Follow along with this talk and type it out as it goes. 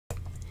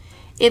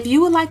If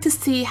you would like to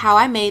see how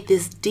I made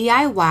this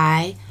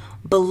DIY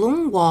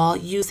balloon wall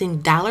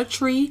using Dollar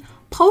Tree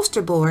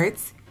poster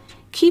boards,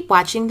 keep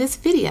watching this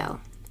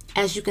video.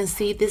 As you can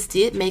see, this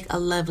did make a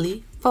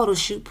lovely photo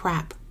shoot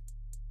prop.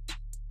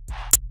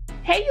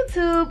 Hey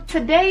YouTube,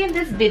 today in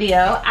this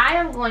video I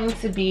am going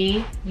to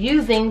be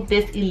using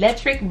this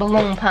electric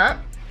balloon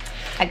pump.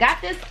 I got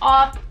this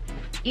off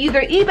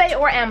either eBay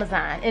or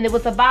Amazon and it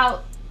was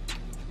about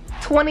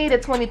 $20 to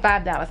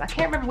 $25. I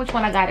can't remember which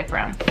one I got it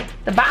from.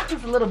 The box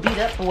is a little beat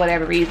up for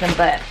whatever reason,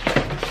 but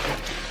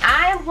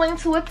I am going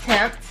to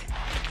attempt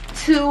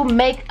to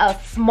make a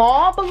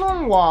small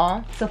balloon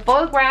wall to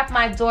photograph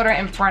my daughter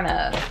in front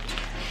of.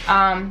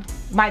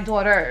 My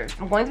daughters.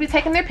 I'm going to be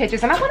taking their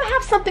pictures and I want to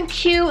have something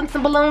cute and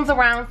some balloons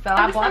around, so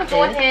I'm just going to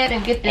go ahead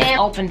and get this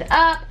opened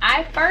up.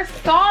 I first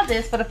saw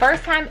this for the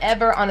first time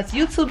ever on this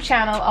YouTube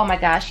channel. Oh my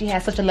gosh, she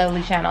has such a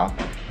lovely channel.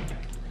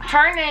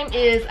 Her name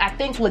is, I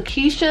think,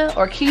 Lakeisha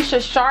or Keisha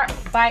Sharp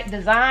Bite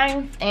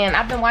Designs, and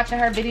I've been watching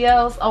her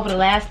videos over the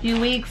last few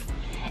weeks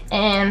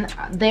and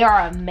they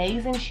are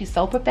amazing. She's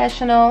so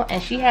professional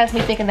and she has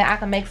me thinking that I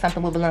can make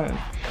something with balloons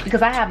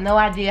because I have no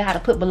idea how to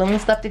put balloon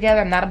stuff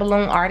together. I'm not a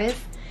balloon artist.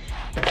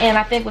 And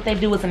I think what they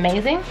do is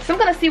amazing. So I'm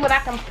gonna see what I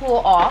can pull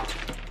off.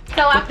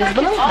 So I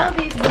purchased all of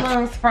these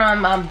balloons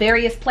from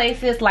various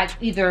places, like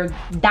either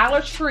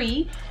Dollar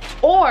Tree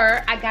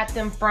or I got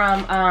them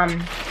from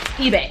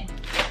eBay.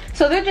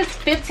 So they're just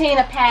 15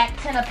 a pack,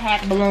 10 a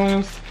pack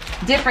balloons,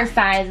 different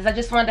sizes. I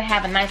just wanted to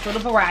have a nice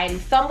little variety.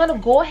 So I'm gonna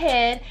go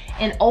ahead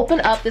and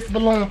open up this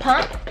balloon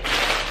pump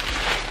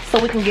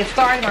so we can get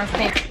started on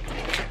sync.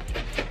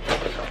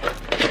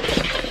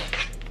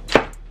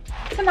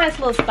 It's a nice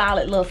little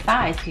solid little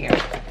size here.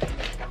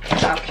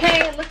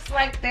 Okay, it looks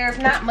like there's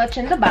not much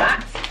in the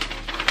box.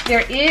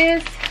 There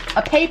is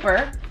a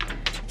paper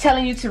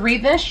telling you to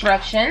read the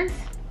instructions.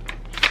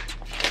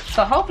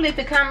 So hopefully if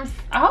it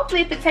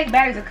takes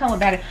batteries, it'll come with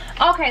batteries.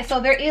 Okay, so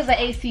there is an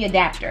AC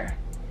adapter.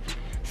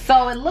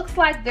 So it looks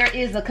like there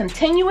is a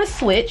continuous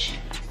switch.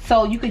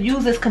 So you could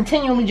use this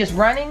continually just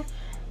running,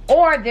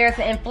 or there's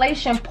an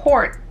inflation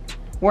port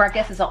where I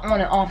guess it's an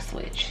on and off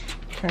switch.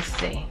 Let's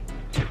see.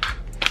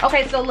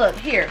 Okay, so look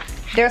here,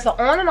 there's an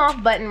on and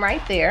off button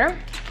right there.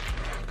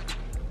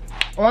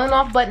 On and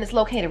off button is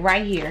located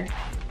right here.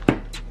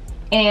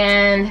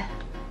 And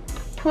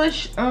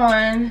push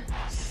on,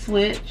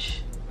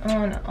 switch,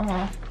 on,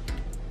 off.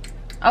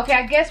 Okay,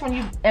 I guess when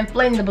you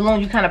inflating the balloon,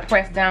 you kind of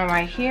press down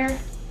right here.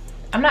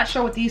 I'm not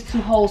sure what these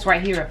two holes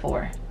right here are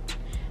for.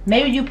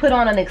 Maybe you put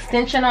on an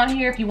extension on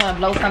here if you want to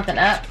blow something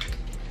up.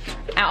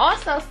 I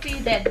also see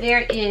that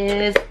there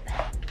is,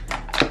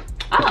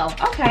 oh,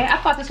 okay, I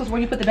thought this was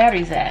where you put the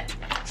batteries at.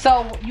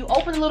 So you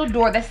open the little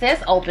door that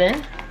says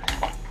open,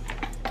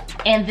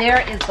 and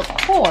there is the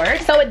cord.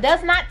 So it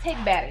does not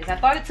take batteries. I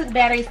thought it took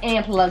batteries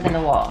and plugged in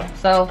the wall.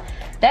 So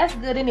that's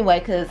good anyway,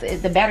 because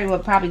the battery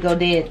would probably go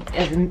dead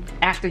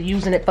after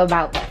using it for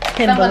about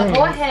 10 balloons. So I'm gonna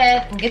go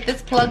ahead and get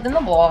this plugged in the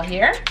wall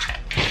here.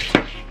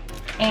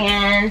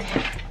 And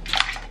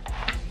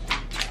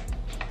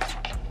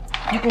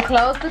you can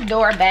close the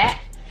door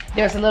back.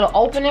 There's a little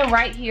opening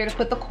right here to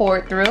put the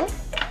cord through.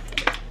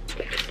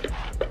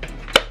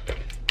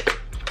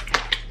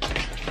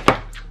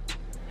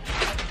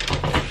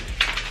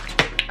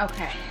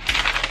 Okay.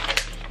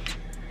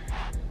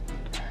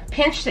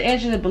 Pinch the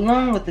edge of the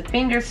balloon with the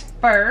fingers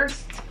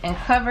first and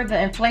cover the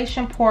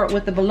inflation port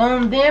with the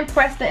balloon. Then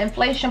press the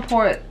inflation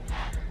port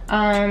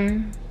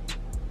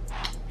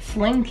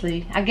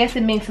slightly. I guess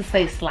it means to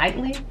say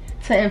slightly,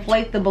 to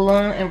inflate the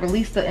balloon and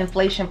release the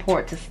inflation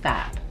port to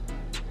stop.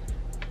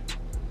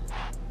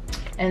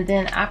 And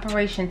then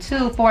operation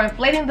 2, for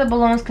inflating the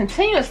balloons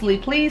continuously,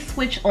 please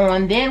switch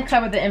on, then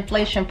cover the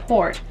inflation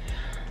port.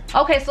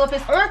 Okay, so if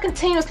it's on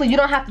continuously, you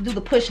don't have to do the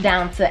push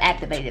down to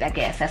activate it, I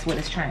guess. That's what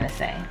it's trying to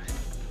say.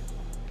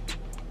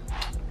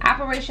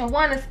 Operation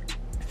 1 is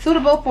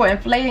suitable for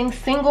inflating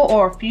single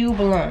or a few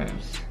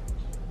balloons.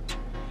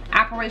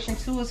 Operation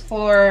 2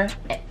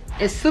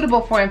 is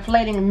suitable for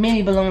inflating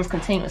many balloons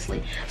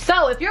continuously.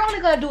 So if you're only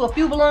going to do a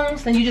few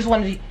balloons, then you just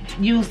want to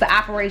use the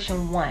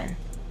operation 1,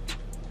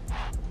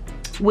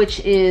 which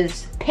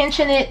is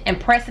pinching it and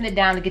pressing it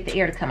down to get the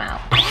air to come out.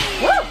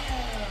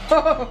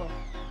 Woo!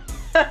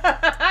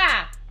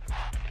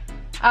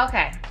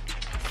 Okay,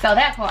 so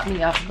that caught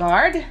me off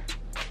guard.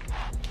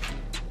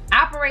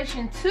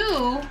 Operation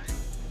 2.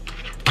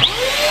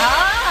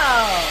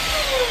 Oh,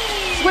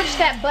 switch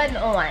that button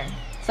on.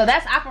 So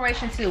that's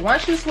operation 2.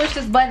 Once you switch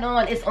this button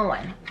on, it's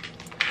on.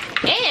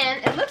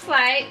 And it looks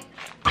like,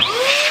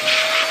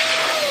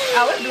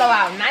 oh, it blow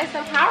out nice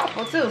and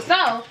powerful too.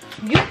 So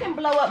you can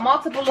blow up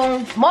multiple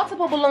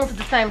balloons at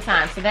the same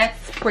time. So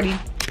that's pretty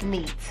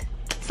neat.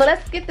 So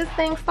let's get this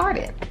thing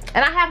started.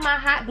 And I have my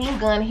hot glue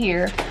gun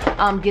here,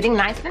 getting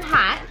nice and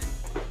hot,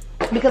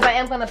 because I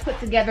am gonna put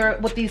together,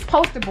 with these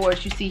poster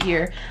boards you see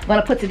here, I'm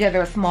gonna put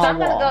together a small wall.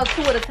 So I'm gonna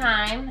go 2 at a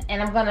time,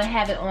 and I'm gonna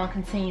have it on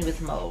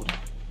continuous mode.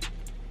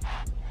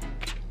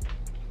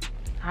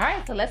 All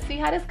right, so let's see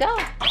how this goes.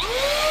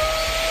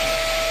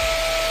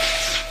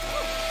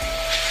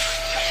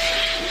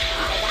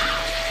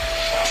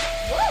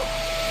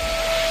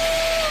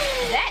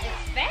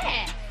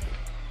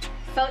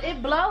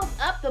 it blows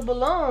up the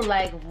balloon.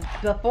 Like,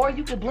 before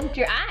you could blink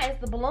your eyes,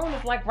 the balloon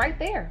is like right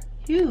there.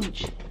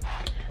 Huge.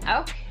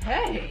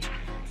 Okay.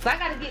 So I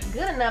gotta get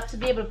good enough to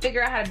be able to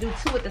figure out how to do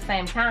two at the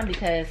same time,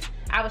 because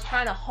I was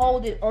trying to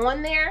hold it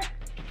on there.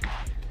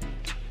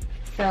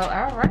 So,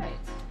 all right.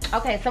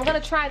 Okay, so I'm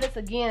gonna try this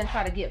again and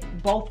try to get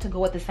both to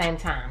go at the same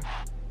time.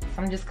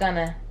 So I'm just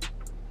gonna,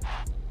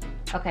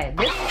 okay,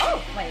 this,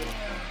 oh, wait.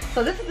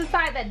 So this is the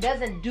side that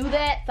doesn't do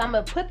that. So I'm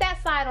gonna put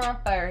that side on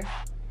first.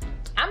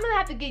 I'm gonna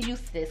have to get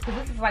used to this because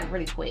this is like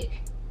really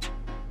quick.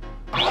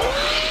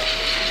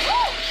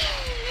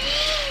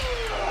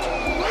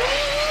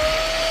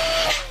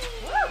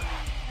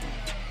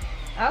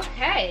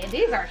 Okay,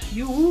 these are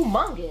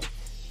humongous.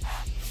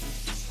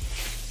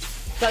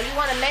 So you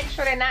want to make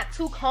sure they're not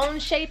too cone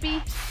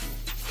shapey.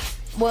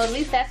 Well, at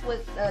least that's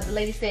what the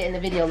lady said in the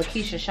video,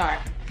 Lakeisha Sharp.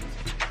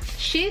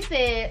 She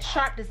said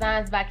Sharp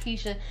Designs by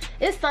Keisha.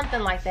 It's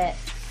something like that.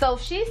 So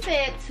she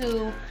said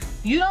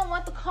you don't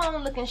want the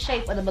cone looking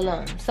shape of the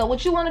balloon. So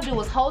what you want to do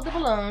is hold the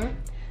balloon,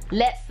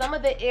 let some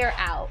of the air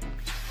out,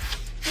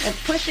 and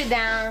push it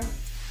down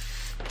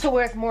to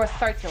where it's more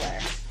circular.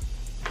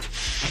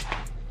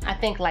 I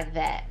think like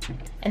that.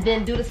 And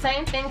then do the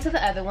same thing to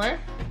the other one.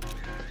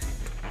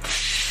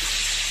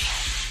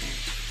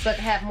 So it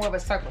can have more of a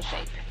circle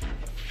shape.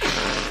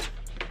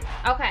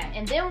 Okay,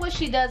 and then what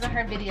she does in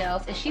her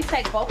videos is she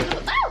takes both of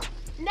them. Oh,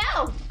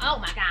 no! Oh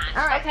my God.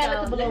 All right, okay, so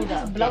let the balloon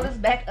go. Blow this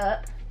back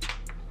up.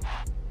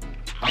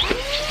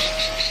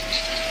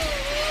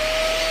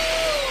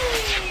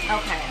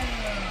 Okay.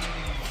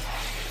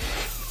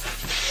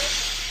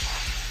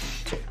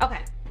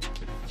 Okay.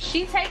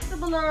 She takes the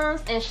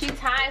balloons and she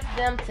ties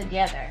them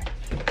together.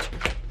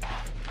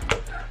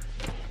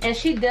 And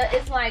she does,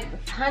 it's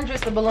like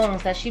hundreds of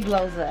balloons that she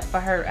blows up for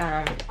her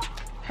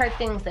her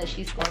things that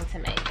she's going to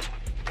make.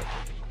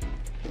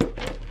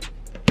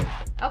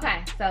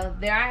 Okay, so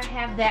there I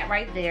have that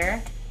right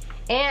there.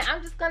 And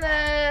I'm just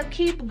gonna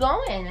keep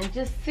going and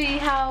just see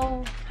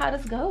how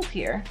this goes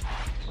here.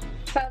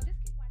 So just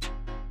keep watching.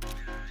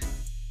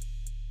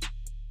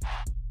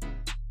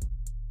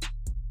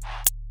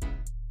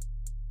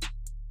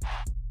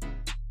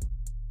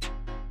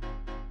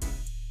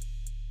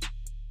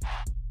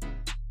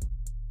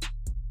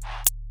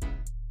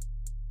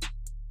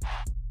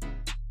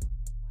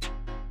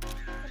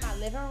 My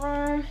living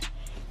room,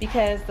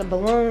 because the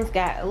balloons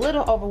got a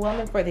little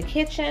overwhelming for the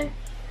kitchen.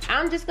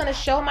 I'm just gonna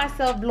show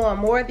myself blowing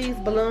more of these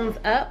balloons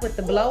up with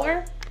the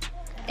blower,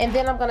 and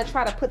then I'm gonna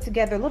try to put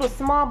together a little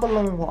small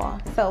balloon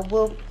wall. So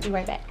we'll be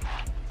right back.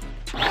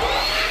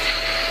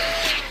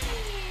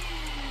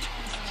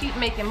 Just keep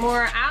making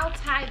more. I'll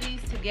tie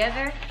these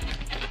together.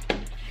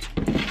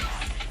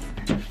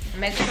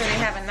 Make sure they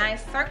have a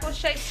nice circle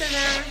shape to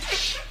them.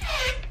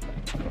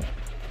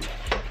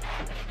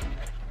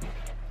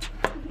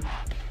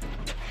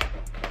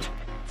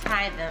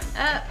 Tie them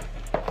up.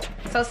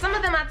 So some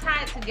of them I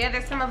tied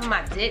together, some of them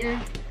I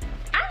didn't.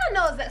 I don't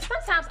know, is that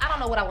sometimes I don't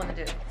know what I want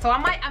to do. So I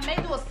may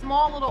do a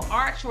small little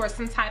arch or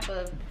some type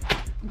of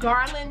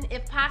garland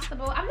if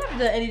possible. I've never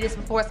done any of this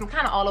before, so I'm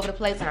kind of all over the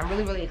place and I'm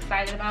really, really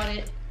excited about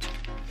it.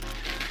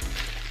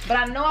 But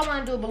I know I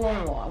want to do a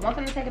balloon wall. I want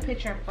them to take a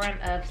picture in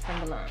front of some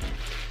balloons.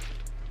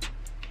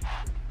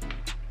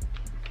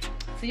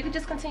 So you can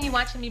just continue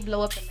watching me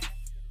blow up the last.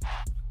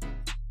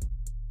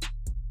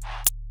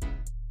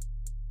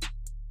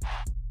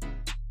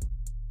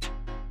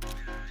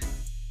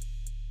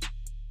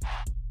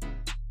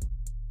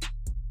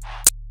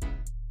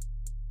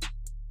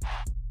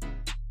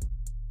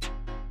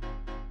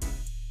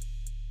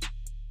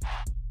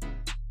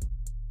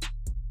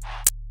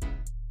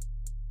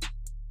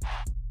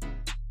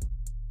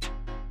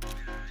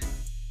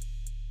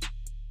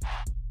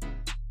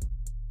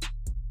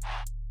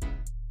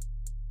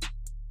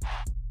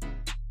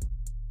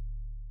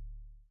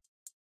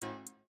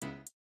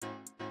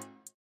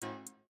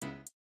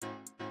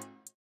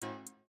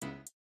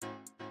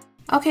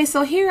 Okay,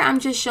 so here I'm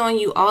just showing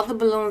you all the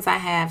balloons I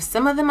have.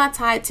 Some of them I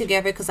tied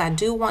together because I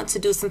do want to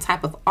do some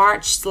type of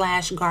arch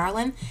slash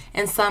garland,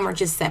 and some are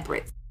just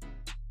separate.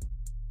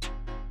 This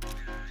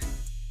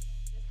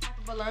type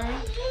of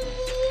balloon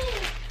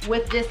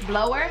with this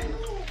blower.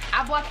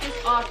 I bought this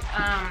off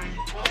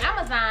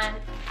Amazon.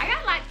 I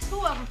got like 2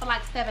 of them for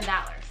like $7.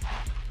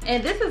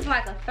 And this is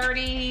like a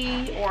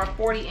 30 or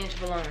 40 inch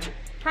balloon.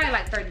 Probably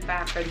like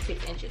 35,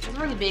 36 inches. It's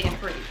really big and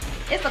pretty.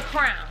 It's a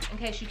crown, in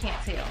case you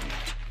can't tell.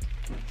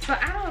 So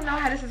I don't know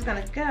how this is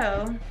gonna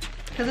go,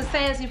 because it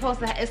says you're supposed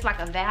to, it's like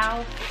a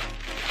valve.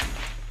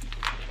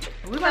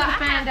 We're gonna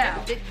find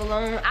out. Big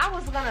balloon.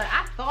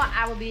 I thought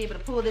I would be able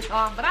to pull this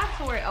off, but I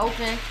tore it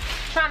open,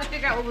 trying to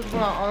figure out what was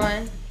going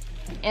on.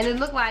 And it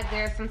looked like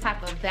there's some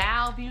type of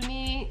valve you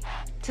need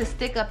to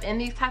stick up in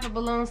these type of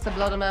balloons to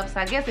blow them up. So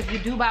I guess if you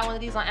do buy one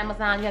of these on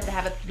Amazon, you have to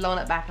have it blown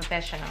up by a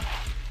professional,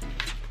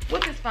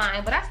 which is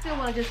fine. But I still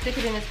want to just stick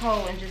it in this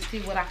hole and just see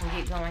what I can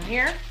get going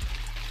here.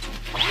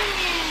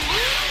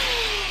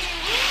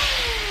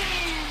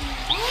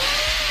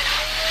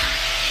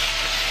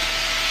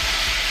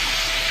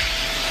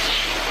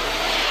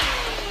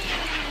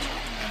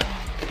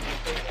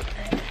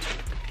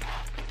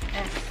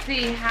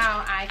 see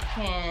how I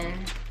can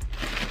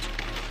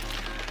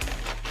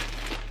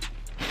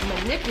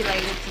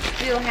manipulate it to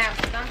still have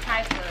some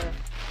type of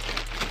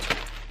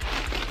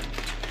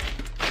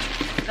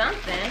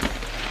something.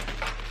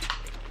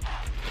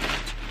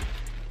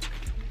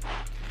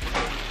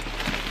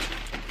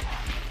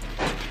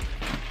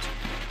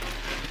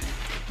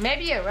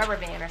 Maybe a rubber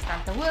band or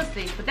something, we'll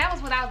see. But that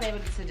was what I was able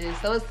to do.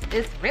 So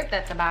it's ripped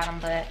at the bottom,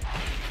 but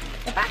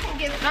if I can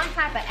get some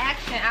type of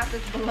action out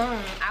this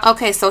balloon.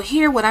 Okay, so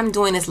here what I'm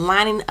doing is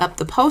lining up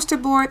the poster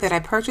board that I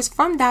purchased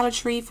from Dollar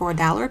Tree for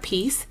 $1 a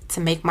piece to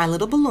make my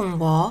little balloon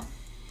wall.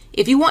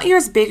 If you want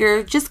yours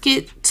bigger, just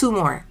get 2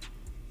 more.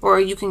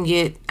 Or you can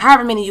get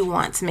however many you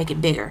want to make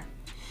it bigger.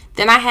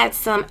 Then I had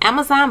some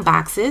Amazon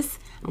boxes.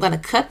 I'm going to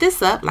cut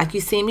this up like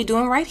you see me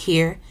doing right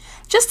here,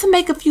 just to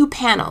make a few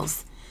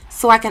panels,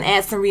 so I can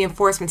add some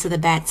reinforcement to the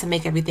back to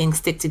make everything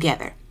stick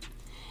together.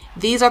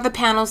 These are the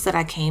panels that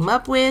I came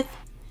up with.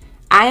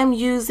 I am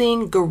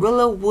using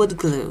Gorilla Wood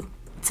Glue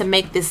to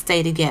make this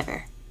stay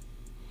together.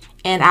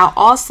 And I'll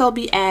also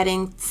be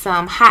adding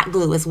some hot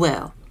glue as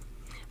well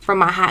from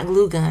my hot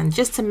glue gun,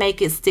 just to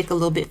make it stick a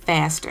little bit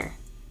faster.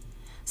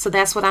 So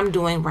that's what I'm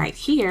doing right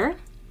here.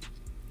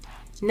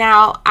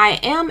 Now I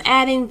am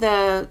adding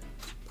the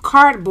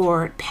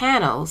cardboard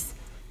panels,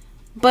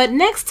 but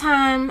next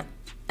time,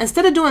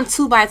 instead of doing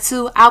 2 by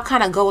 2, I'll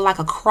kind of go like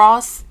a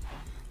cross,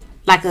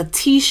 like a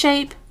T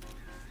shape,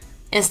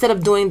 instead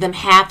of doing them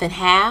half and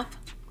half.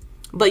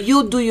 But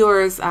you'll do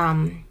yours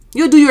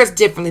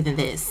differently than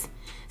this.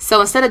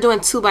 So instead of doing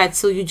 2 by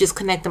 2, you just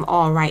connect them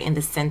all right in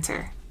the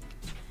center.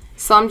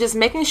 So I'm just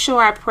making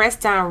sure I press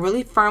down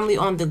really firmly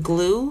on the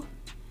glue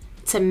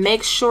to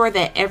make sure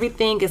that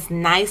everything is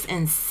nice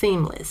and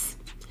seamless.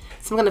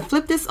 So I'm going to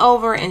flip this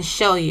over and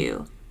show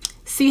you.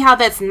 See how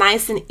that's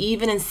nice and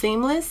even and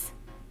seamless?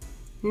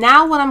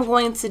 Now what I'm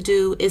going to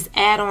do is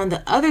add on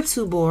the other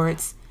 2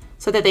 boards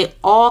so that they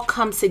all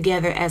come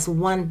together as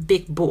one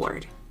big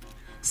board.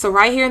 So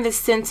right here in the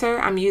center,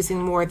 I'm using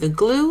more of the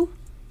glue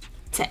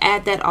to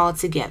add that all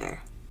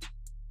together.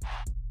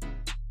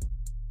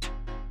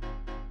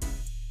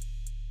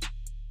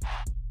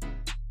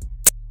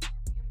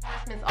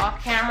 Reinforcements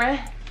off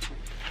camera.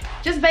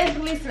 Just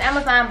basically some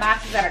Amazon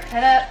boxes that are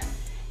cut up.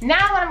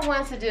 Now what I'm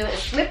going to do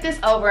is flip this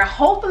over.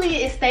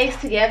 Hopefully it stays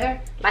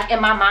together, like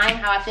in my mind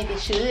how I think it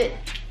should.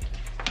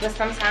 But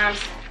sometimes,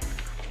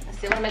 let's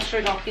see, I want to make sure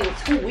it don't feel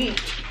too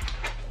weak.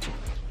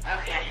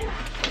 Okay.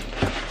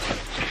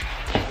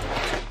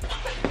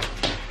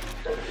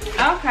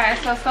 Okay,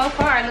 so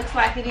far it looks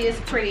like it is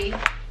pretty.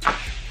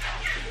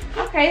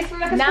 Okay, so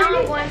now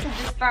I'm going to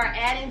just start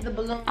adding the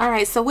balloon.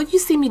 Alright, so what you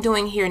see me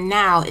doing here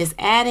now is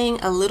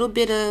adding a little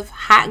bit of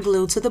hot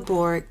glue to the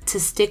board to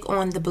stick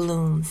on the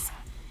balloons.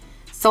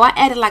 So I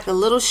added like a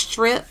little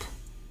strip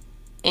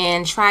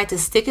and tried to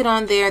stick it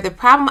on there. The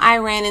problem I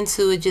ran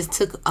into, it just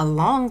took a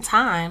long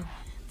time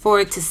for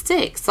it to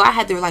stick. So I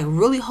had to like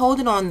really hold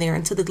it on there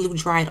until the glue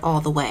dried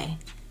all the way.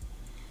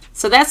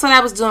 So that's what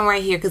I was doing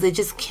right here, because it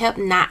just kept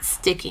not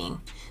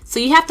sticking. So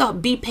you have to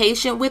be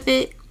patient with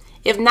it.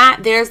 If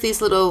not, there's these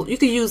little, you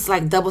could use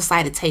like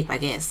double-sided tape, I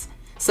guess.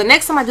 So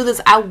next time I do this,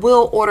 I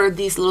will order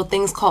these little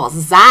things called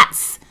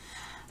Zots,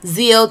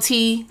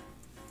 Z-O-T-S.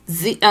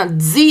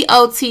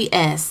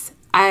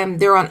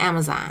 They're on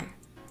Amazon.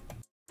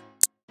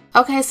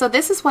 Okay, so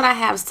this is what I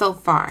have so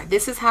far.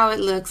 This is how it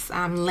looks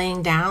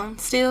laying down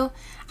still.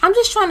 I'm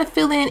just trying to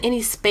fill in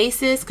any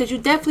spaces, because you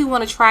definitely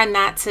want to try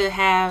not to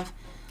have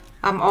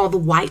all the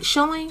white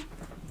showing.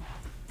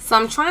 So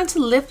I'm trying to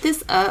lift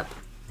this up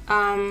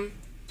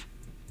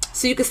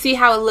so you can see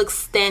how it looks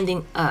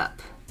standing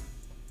up.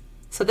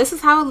 So this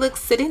is how it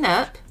looks sitting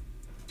up,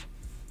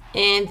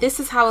 and this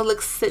is how it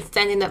looks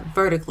standing up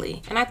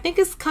vertically. And I think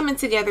it's coming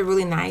together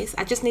really nice.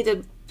 I just need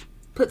to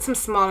put some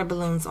smaller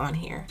balloons on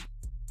here.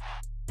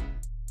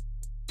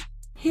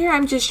 Here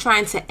I'm just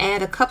trying to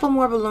add a couple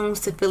more balloons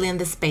to fill in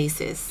the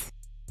spaces.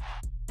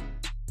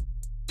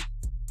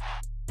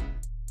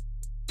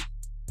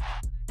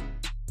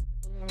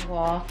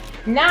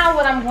 Now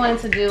what I'm going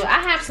to do, I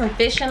have some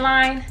fishing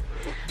line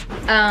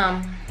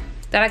that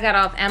I got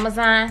off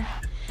Amazon.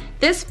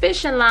 This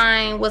fishing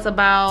line was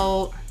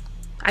about,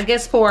 I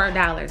guess,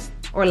 $4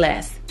 or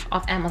less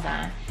off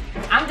Amazon.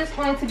 I'm just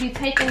going to be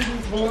taking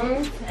these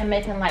balloons and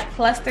making like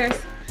clusters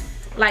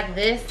like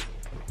this.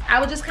 I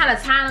would just kind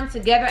of tie them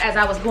together as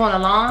I was going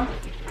along.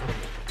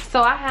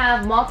 So I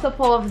have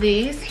multiple of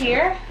these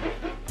here,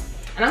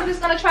 and I'm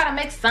just gonna try to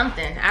make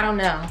something. I don't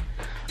know.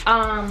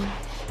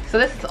 So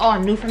this is all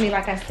new for me,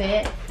 like I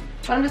said.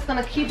 But I'm just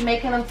gonna keep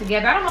making them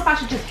together. I don't know if I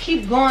should just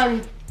keep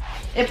going.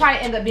 It probably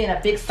end up being a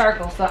big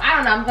circle. So I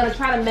don't know. I'm gonna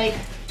try to make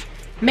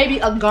maybe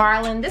a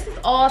garland. This is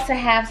all to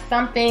have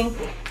something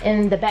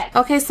in the back.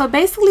 Okay, so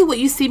basically what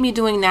you see me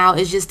doing now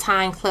is just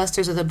tying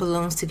clusters of the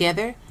balloons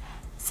together.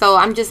 So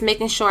I'm just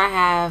making sure I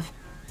have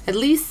at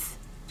least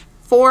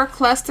 4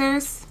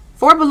 clusters,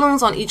 4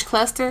 balloons on each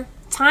cluster,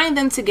 tying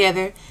them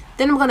together.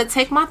 Then I'm gonna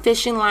take my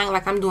fishing line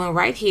like I'm doing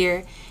right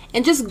here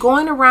and just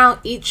going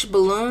around each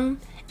balloon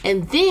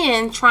and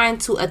then trying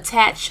to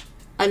attach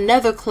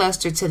another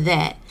cluster to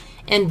that.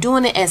 and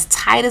doing it as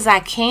tight as I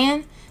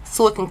can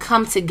so it can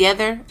come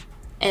together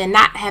and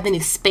not have any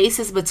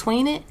spaces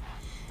between it.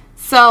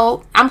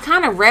 So I'm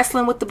kind of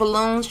wrestling with the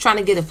balloons, trying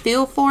to get a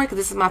feel for it because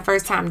this is my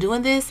first time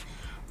doing this.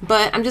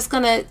 But I'm just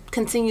going to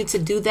continue to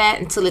do that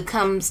until it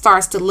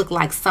starts to look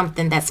like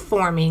something that's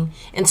forming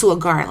into a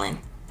garland.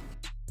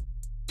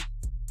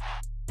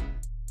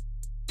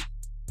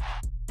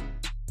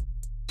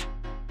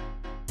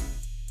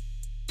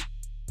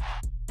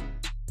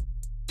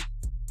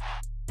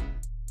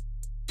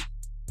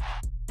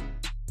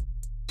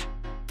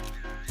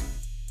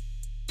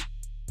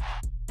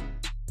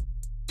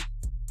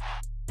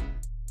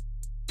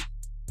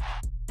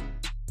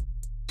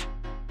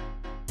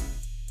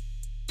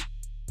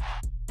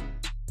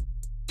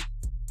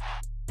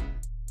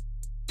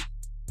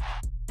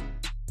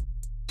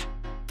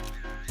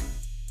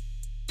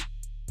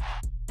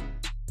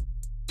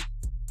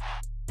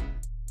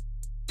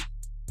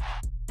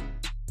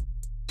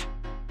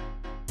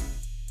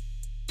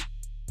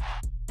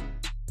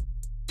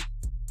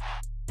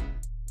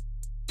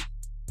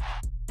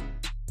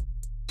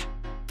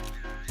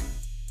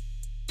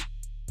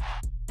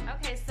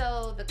 Okay,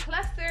 so the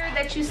cluster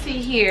that you see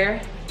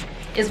here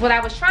is what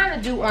I was trying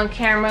to do on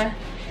camera.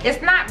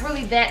 It's not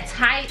really that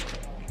tight.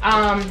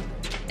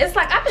 It's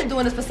like I've been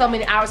doing this for so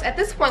many hours. At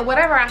this point,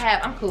 whatever I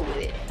have, I'm cool with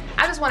it.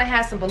 I just want to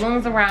have some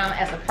balloons around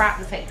as a prop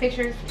to take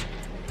pictures.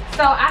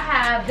 So I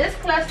have this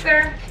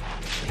cluster,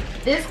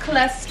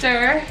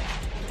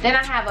 then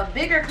I have a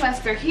bigger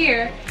cluster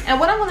here. And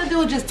what I'm going to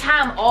do is just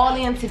tie them all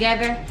in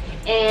together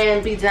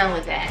and be done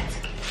with that.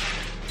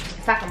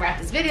 So I can wrap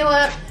this video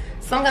up.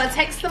 So I'm gonna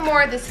take some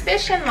more of this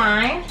fishing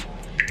line,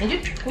 and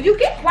you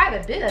get quite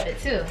a bit of it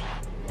too.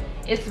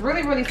 It's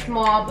really, really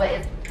small, but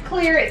it's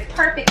clear, it's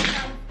perfect.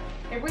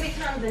 It really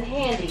comes in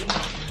handy.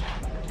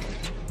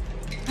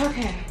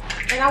 Okay,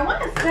 and I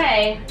wanna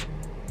say,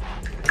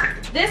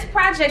 this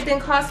project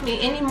didn't cost me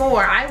any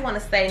more. I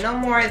wanna say no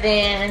more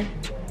than,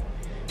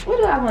 what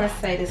do I wanna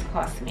say this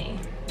cost me?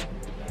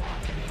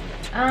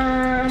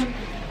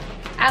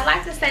 I'd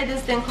like to say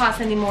this didn't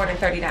cost any more than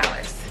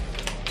 $30.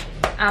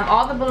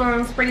 All the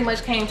balloons pretty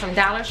much came from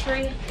Dollar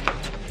Tree,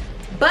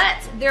 but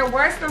there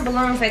were some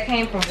balloons that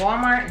came from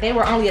Walmart. They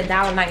were only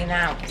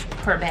 $1.99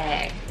 per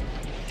bag.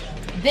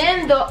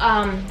 Then the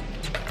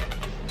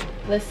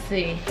let's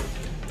see.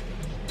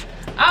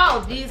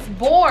 Oh, these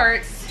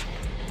boards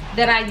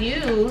that I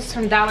used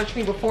from Dollar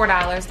Tree were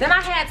 $4. Then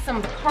I had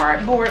some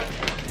cardboard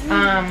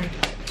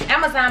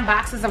Amazon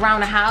boxes around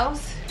the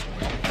house.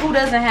 Who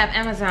doesn't have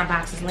Amazon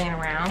boxes laying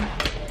around?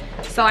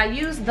 So I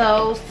used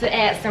those to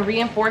add some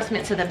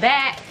reinforcement to the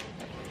back.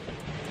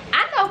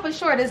 I know for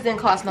sure this didn't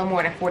cost no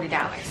more than $40.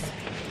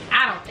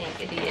 I don't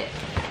think it did.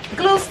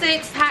 Glue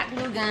sticks, hot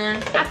glue gun.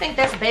 I think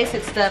that's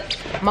basic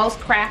stuff most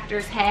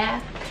crafters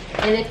have.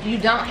 And if you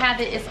don't have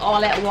it, it's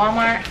all at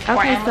Walmart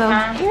or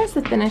Amazon. So here's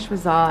the finished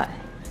result.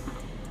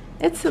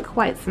 It took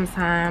quite some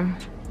time.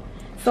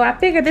 So I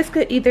figured this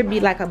could either be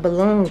like a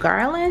balloon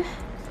garland,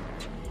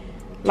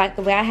 like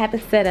the way I have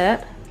it set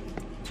up.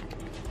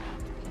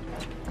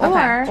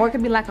 Okay. Or it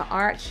could be like an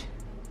arch.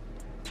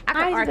 I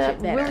can arch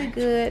it really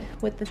good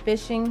with the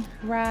fishing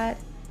rod,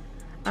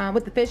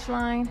 with the fish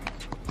line.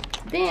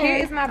 Then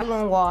here's my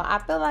balloon wall. I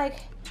feel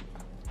like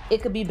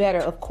it could be better,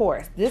 of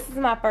course. This is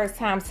my first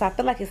time, so I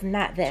feel like it's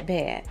not that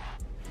bad.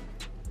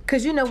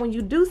 Cause you know, when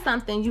you do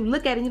something, you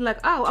look at it and you're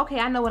like, oh,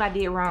 okay, I know what I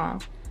did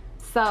wrong.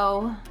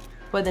 So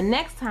for the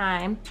next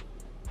time,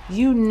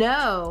 you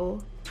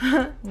know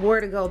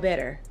where to go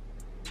better.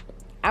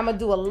 I'm gonna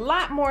do a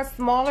lot more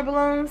smaller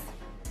balloons.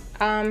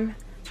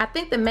 I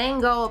think the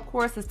main goal, of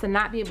course, is to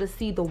not be able to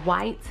see the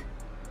white,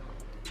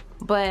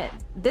 but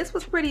this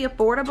was pretty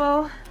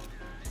affordable,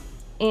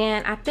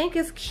 and I think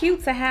it's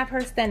cute to have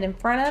her stand in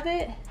front of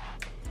it.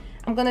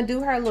 I'm gonna do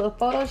her little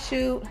photo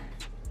shoot.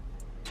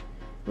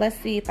 Let's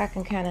see if I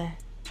can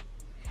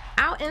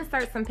I'll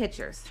insert some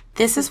pictures.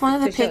 This is one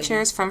of the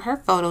pictures from her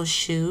photo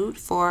shoot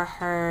for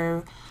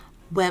her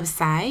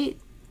website,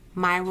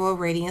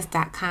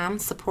 myroyalradiance.com.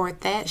 Support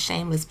that,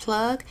 shameless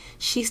plug.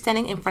 She's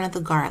standing in front of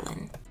the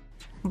garland.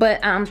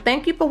 But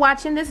thank you for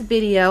watching this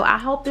video. I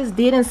hope this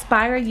did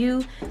inspire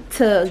you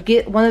to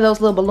get one of those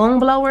little balloon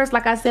blowers.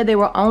 Like I said, they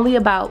were only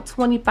about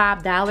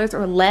 $25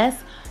 or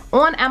less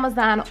on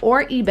Amazon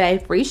or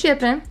eBay, free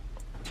shipping.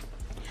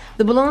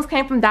 The balloons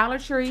came from Dollar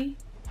Tree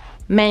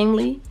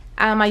mainly.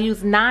 I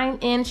used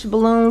 9-inch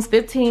balloons,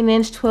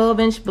 15-inch,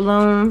 12-inch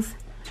balloons,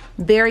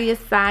 various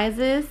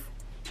sizes.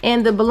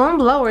 And the balloon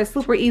blower is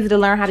super easy to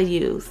learn how to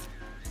use.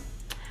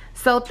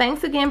 So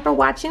thanks again for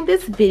watching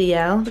this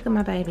video. Look at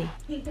my baby.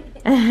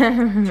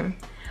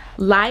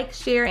 Like,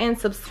 share, and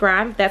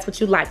subscribe if that's what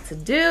you like to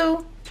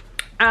do.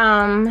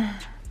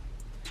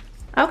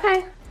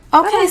 Okay,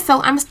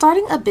 so I'm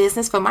starting a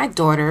business for my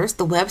daughters.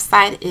 The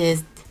website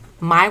is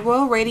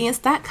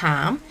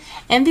myroyalradiance.com.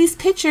 And these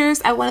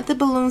pictures, I wanted the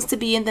balloons to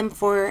be in them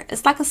for,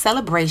 it's like a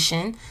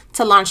celebration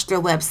to launch their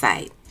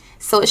website.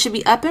 So it should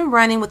be up and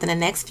running within the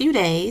next few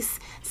days.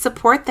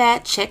 Support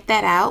that, check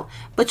that out.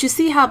 But you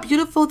see how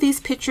beautiful these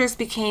pictures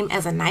became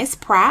as a nice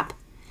prop.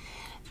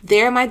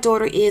 There my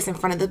daughter is in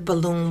front of the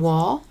balloon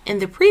wall. In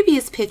the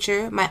previous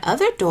picture, my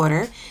other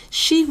daughter,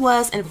 she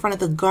was in front of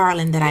the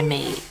garland that I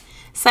made.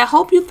 So I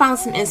hope you found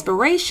some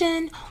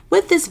inspiration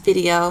with this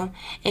video,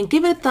 and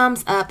give it a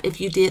thumbs up if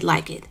you did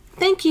like it.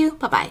 Thank you.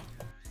 Bye-bye.